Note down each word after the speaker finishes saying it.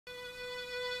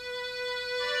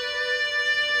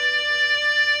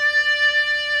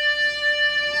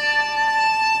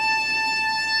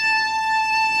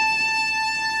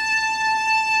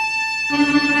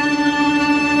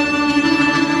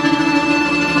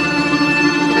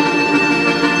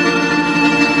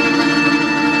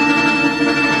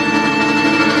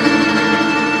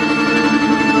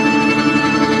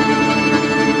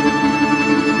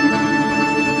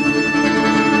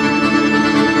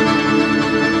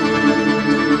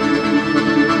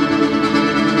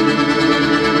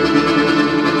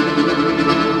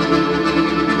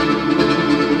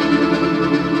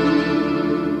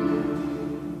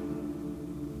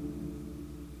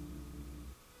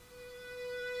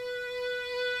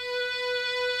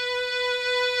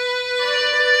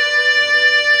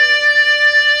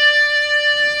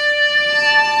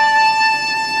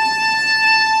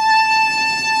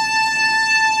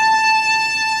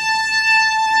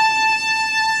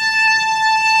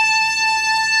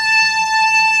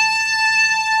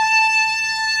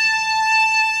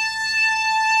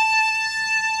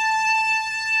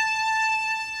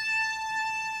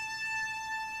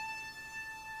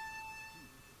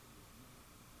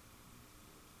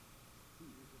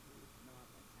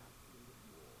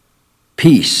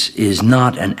Peace is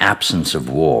not an absence of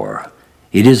war.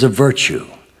 It is a virtue,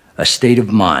 a state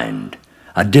of mind,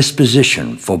 a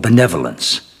disposition for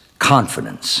benevolence,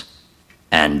 confidence,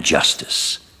 and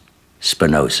justice.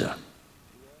 Spinoza.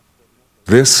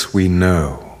 This we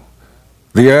know.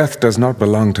 The earth does not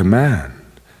belong to man.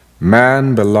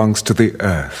 Man belongs to the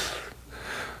earth.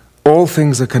 All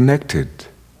things are connected,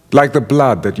 like the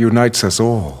blood that unites us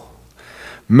all.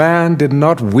 Man did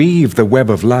not weave the web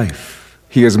of life.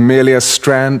 He is merely a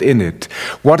strand in it.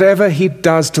 Whatever he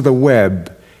does to the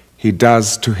web, he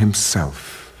does to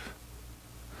himself.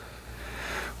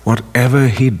 Whatever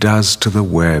he does to the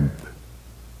web,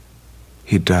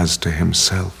 he does to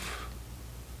himself.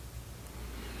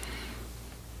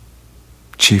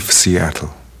 Chief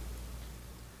Seattle.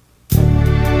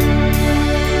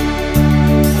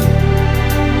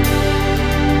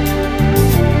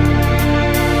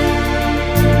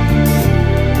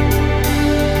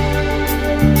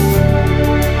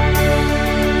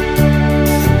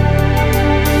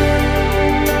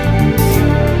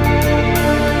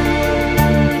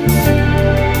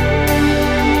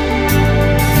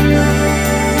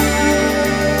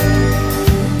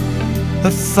 A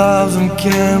thousand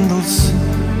candles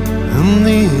in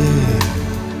the air,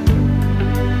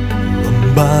 one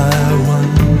by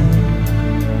one.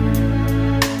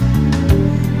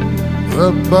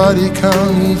 A body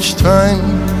count each time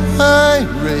I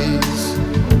raise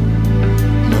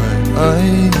my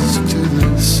eyes to the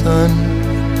sun.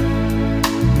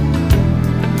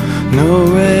 No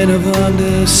rain of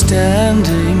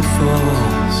understanding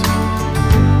falls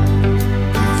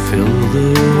to fill the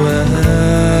well.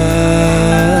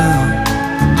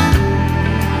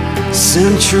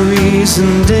 Centuries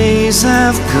and days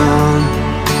have gone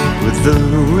with the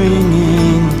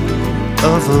ringing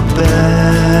of a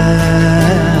bell.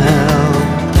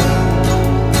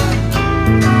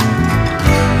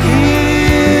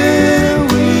 Here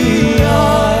we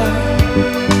are.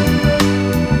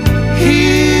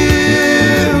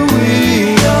 Here we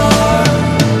are.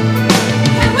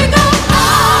 And we go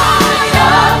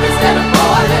higher instead of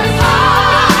borders,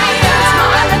 higher.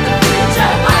 Smile at the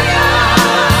future, higher.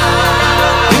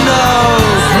 We know.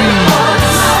 Smile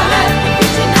at the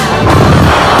future now.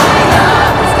 Higher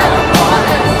instead of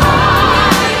borders,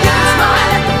 higher. Smile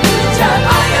at the future,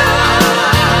 higher.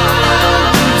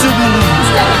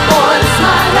 Instead of borders,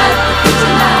 smile at the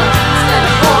future now. Instead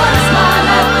of borders, smile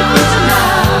at the future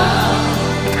now.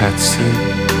 Teci,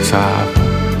 zavo,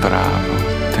 bravo,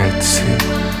 teci,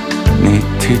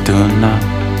 niti duna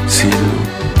silu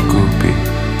gubi.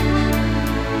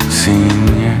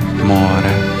 Sinje,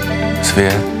 more,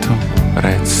 svijetu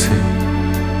reci,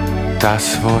 da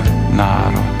svoj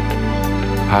narod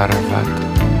Harvard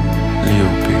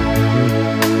ljubi.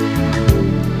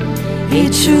 A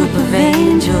troop of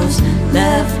angels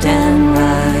left and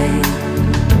right,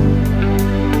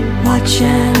 watch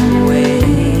and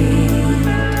wait.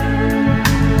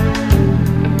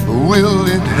 Will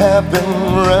it happen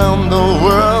around the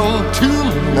world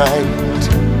tonight?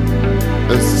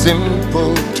 A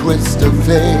simple twist of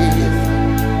faith.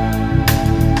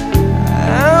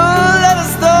 Let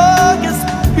us talk as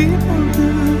people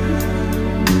do,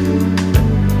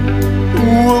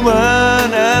 woman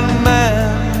and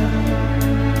man.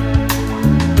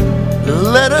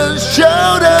 Let us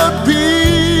shout out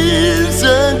peace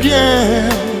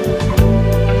again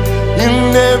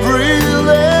in every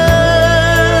land.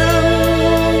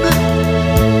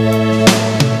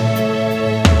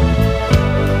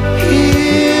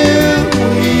 Here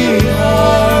we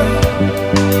are.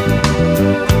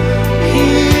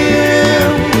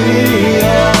 Here we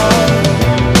are.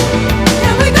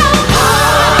 And we go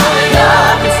higher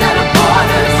instead of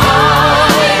borders,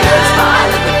 higher.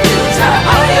 Smile at the future,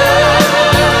 higher.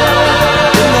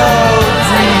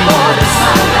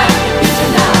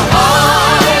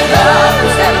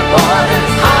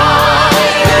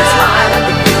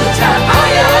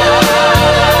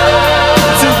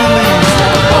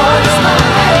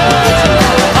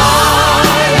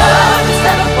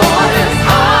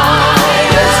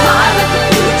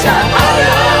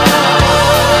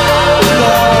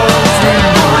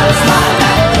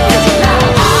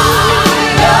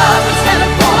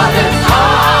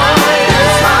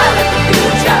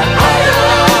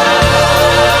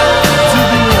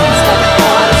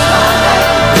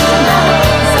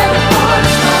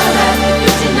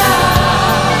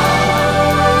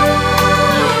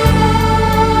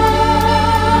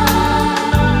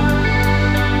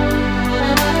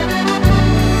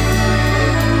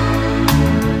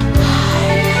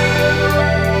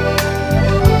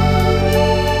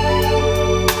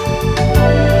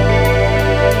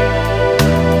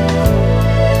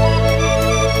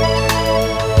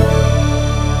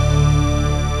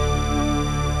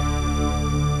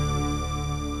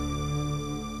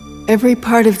 Every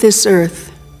part of this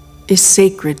earth is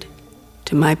sacred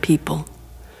to my people.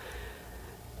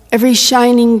 Every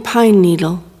shining pine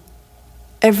needle,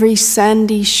 every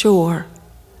sandy shore,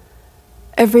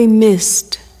 every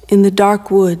mist in the dark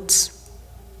woods,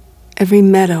 every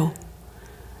meadow,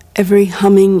 every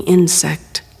humming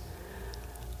insect,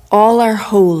 all are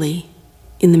holy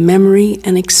in the memory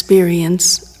and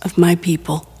experience of my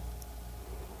people.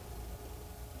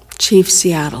 Chief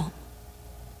Seattle.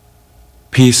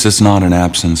 Peace is not an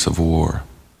absence of war.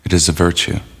 It is a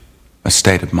virtue, a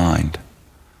state of mind,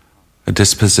 a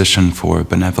disposition for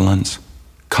benevolence,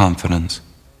 confidence,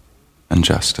 and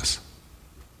justice.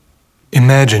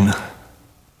 Imagine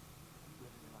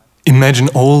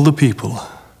all the people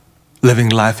living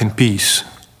life in peace.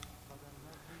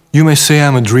 You may say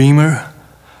I'm a dreamer,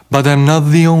 but I'm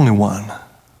not the only one.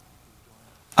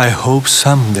 I hope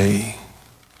someday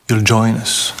you'll join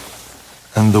us,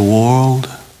 and the world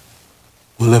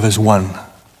will live as one.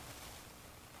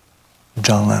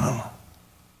 John Lennon.